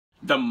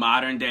the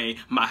modern day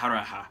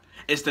Maharaja,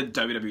 is the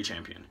WWE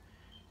champion.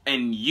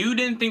 And you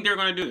didn't think they were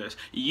going to do this.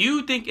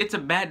 You think it's a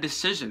bad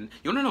decision.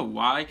 You want to know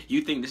why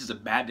you think this is a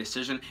bad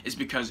decision? It's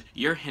because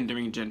you're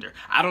hindering Jinder.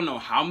 I don't know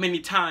how many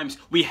times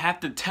we have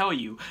to tell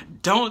you,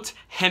 don't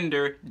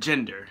hinder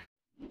Jinder.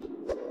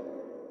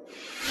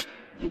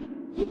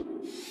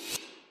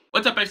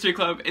 What's up, X3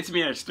 Club? It's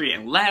me, X3,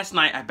 and last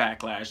night at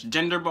Backlash,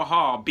 Jinder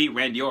Mahal beat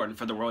Randy Orton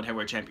for the World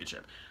Heavyweight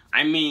Championship.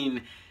 I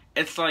mean,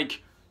 it's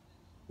like,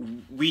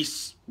 we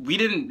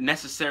didn't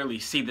necessarily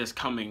see this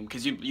coming,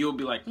 because you'll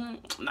be like,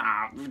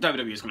 nah,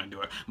 WWE is going to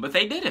do it. But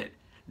they did it.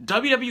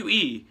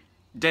 WWE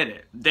did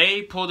it.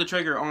 They pulled the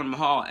trigger on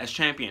Mahal as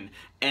champion,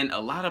 and a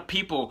lot of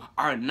people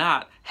are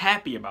not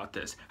happy about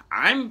this.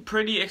 I'm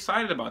pretty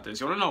excited about this.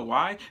 You want to know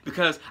why?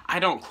 Because I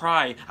don't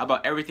cry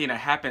about everything that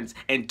happens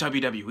in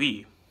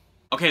WWE.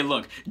 Okay,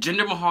 look,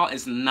 Jinder Mahal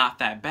is not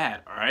that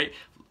bad, alright?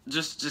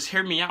 Just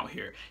hear me out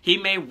here. He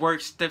may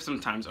work stiff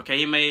sometimes, okay?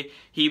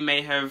 He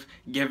may have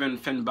given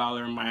Finn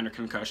Balor a minor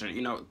concussion.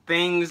 You know,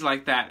 things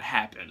like that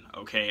happen,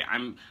 okay?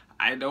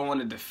 I don't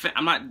want to defend.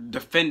 I'm not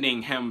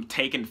defending him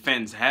taking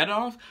Finn's head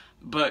off,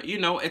 but you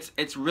know,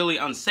 it's really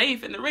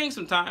unsafe in the ring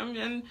sometimes,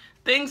 and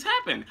things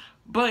happen.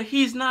 But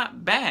he's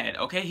not bad,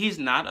 okay? He's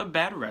not a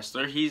bad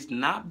wrestler. He's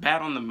not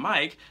bad on the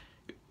mic.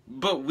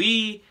 But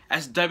we,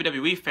 as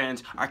WWE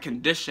fans, are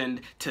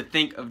conditioned to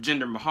think of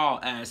Jinder Mahal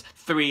as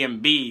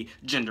 3MB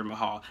Jinder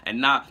Mahal,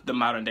 and not the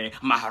modern day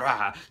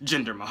Maharaja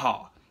Jinder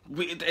Mahal.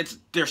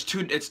 It's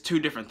two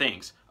different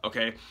things,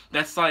 okay?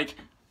 That's like,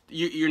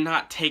 you're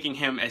not taking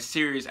him as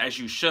serious as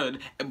you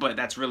should, but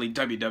that's really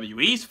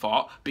WWE's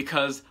fault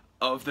because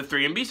of the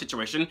 3MB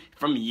situation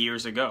from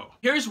years ago.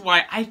 Here's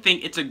why I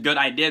think it's a good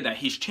idea that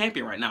he's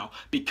champion right now.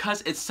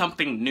 Because it's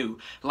something new.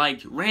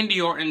 Like,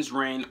 Randy Orton's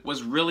reign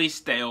was really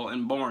stale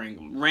and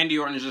boring. Randy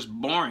Orton is just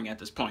boring at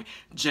this point.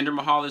 Jinder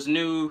Mahal is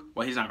new.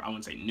 Well, he's not, I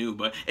wouldn't say new,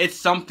 but it's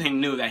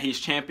something new that he's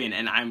champion,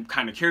 and I'm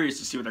kind of curious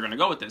to see where they're going to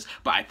go with this.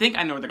 But I think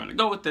I know where they're going to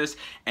go with this,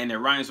 and it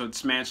rhymes with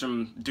Smash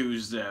 'em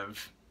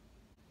Rusev.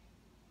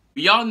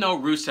 Y'all know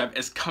Rusev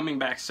is coming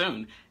back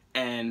soon,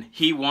 and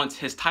he wants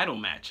his title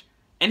match.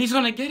 And he's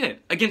going to get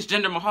it against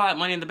Jinder Mahal at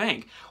Money in the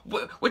Bank,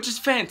 which is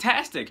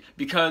fantastic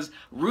because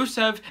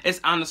Rusev is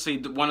honestly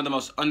one of the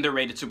most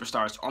underrated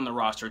superstars on the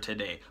roster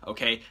today,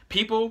 okay?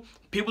 People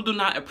do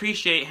not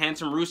appreciate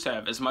handsome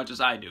Rusev as much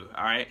as I do,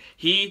 all right?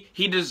 He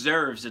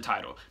deserves the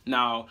title.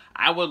 Now,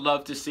 I would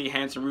love to see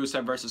handsome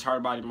Rusev versus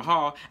Hardbody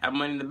Mahal at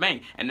Money in the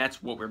Bank, and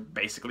that's what we're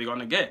basically going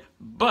to get.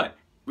 But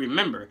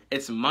remember,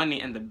 it's Money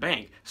in the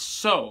Bank,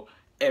 so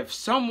if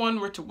someone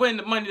were to win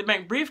the Money in the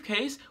Bank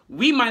briefcase,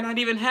 we might not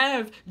even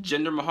have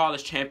Jinder Mahal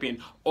as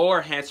champion or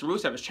Handsome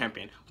Rusev as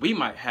champion. We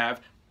might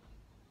have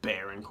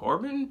Baron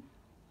Corbin,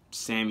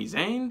 Sami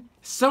Zayn,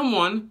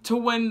 someone to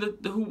win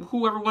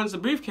whoever wins the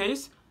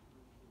briefcase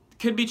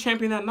could be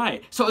champion that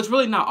night. So it's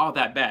really not all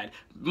that bad.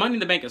 Money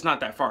in the Bank is not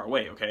that far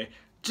away, okay?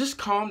 Just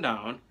calm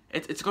down.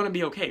 It's going to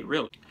be okay,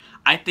 really.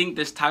 I think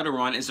this title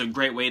run is a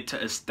great way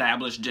to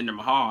establish Jinder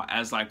Mahal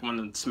as like one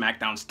of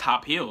SmackDown's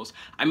top heels.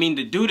 I mean,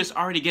 the dude is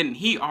already getting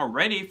heat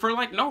already for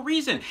like no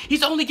reason.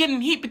 He's only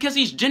getting heat because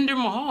he's Jinder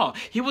Mahal.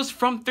 He was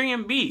from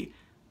 3MB.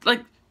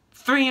 Like,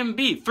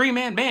 3MB,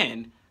 three-man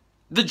band.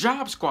 The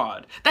Job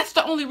Squad. That's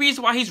the only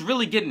reason why he's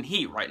really getting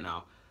heat right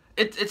now.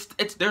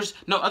 There's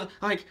no other,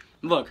 like,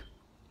 look.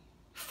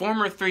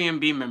 Former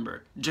 3MB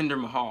member Jinder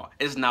Mahal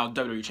is now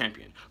WWE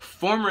champion.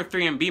 Former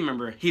 3MB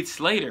member Heath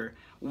Slater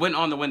went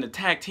on to win the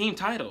tag team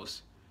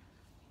titles.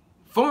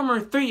 Former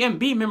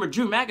 3MB member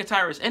Drew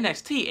McIntyre is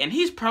NXT, and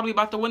he's probably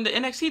about to win the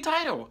NXT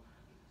title.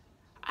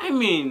 I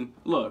mean,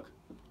 look,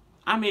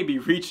 I may be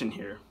reaching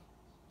here,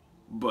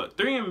 but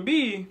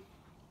 3MB,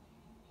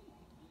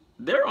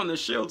 they're on the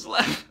Shield's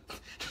left.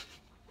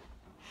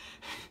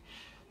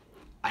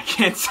 I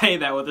can't say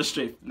that with a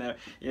straight,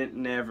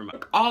 never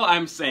mind. All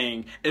I'm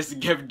saying is to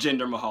give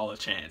Jinder Mahal a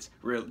chance.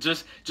 Real,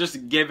 just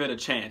give it a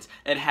chance.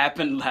 It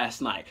happened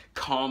last night.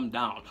 Calm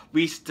down.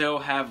 We still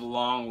have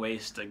long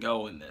ways to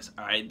go in this,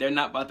 alright? They're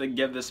not about to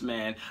give this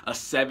man a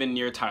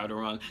 7-year title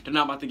run. They're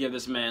not about to give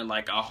this man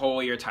like a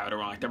whole year title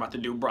run like they're about to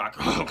do Brock.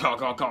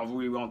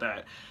 We want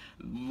that.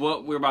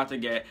 What we're about to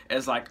get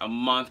is like a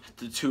month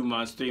to 2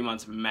 months, 3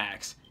 months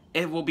max.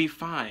 It will be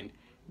fine.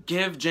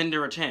 Give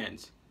Jinder a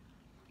chance.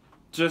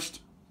 Just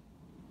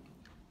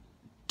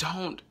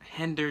don't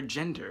hinder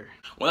Jinder.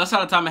 Well, that's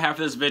all the time I have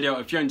for this video.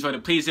 If you enjoyed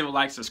it, please leave a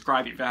like,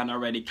 subscribe if you haven't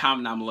already,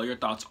 comment down below your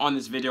thoughts on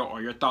this video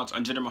or your thoughts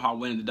on Jinder Mahal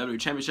winning the WWE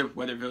Championship,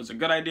 whether it was a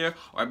good idea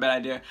or a bad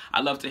idea.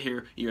 I'd love to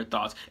hear your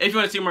thoughts. If you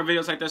want to see more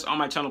videos like this on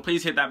my channel,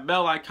 please hit that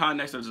bell icon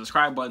next to the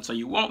subscribe button so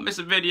you won't miss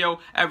a video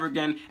ever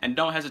again, and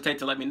don't hesitate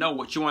to let me know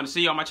what you want to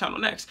see on my channel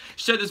next.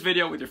 Share this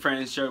video with your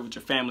friends, share it with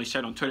your family,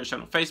 share it on Twitter, share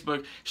it on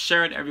Facebook,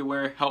 share it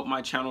everywhere. Help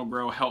my channel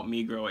grow, help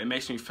me grow. It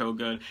makes me feel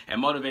good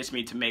and motivates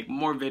me to make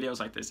more videos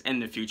like this in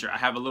the future. I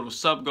have a little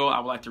sub goal I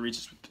would like to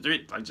reach,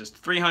 just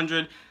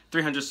 300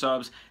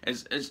 subs.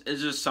 It's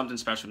just something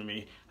special to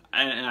me,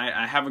 and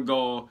I have a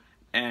goal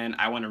and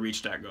I want to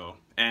reach that goal,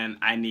 and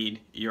I need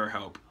your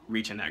help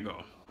reaching that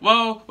goal.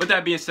 Well, with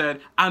that being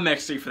said, I'm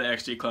X3 for the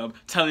X3 Club,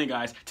 telling you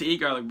guys to eat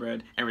garlic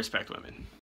bread and respect women.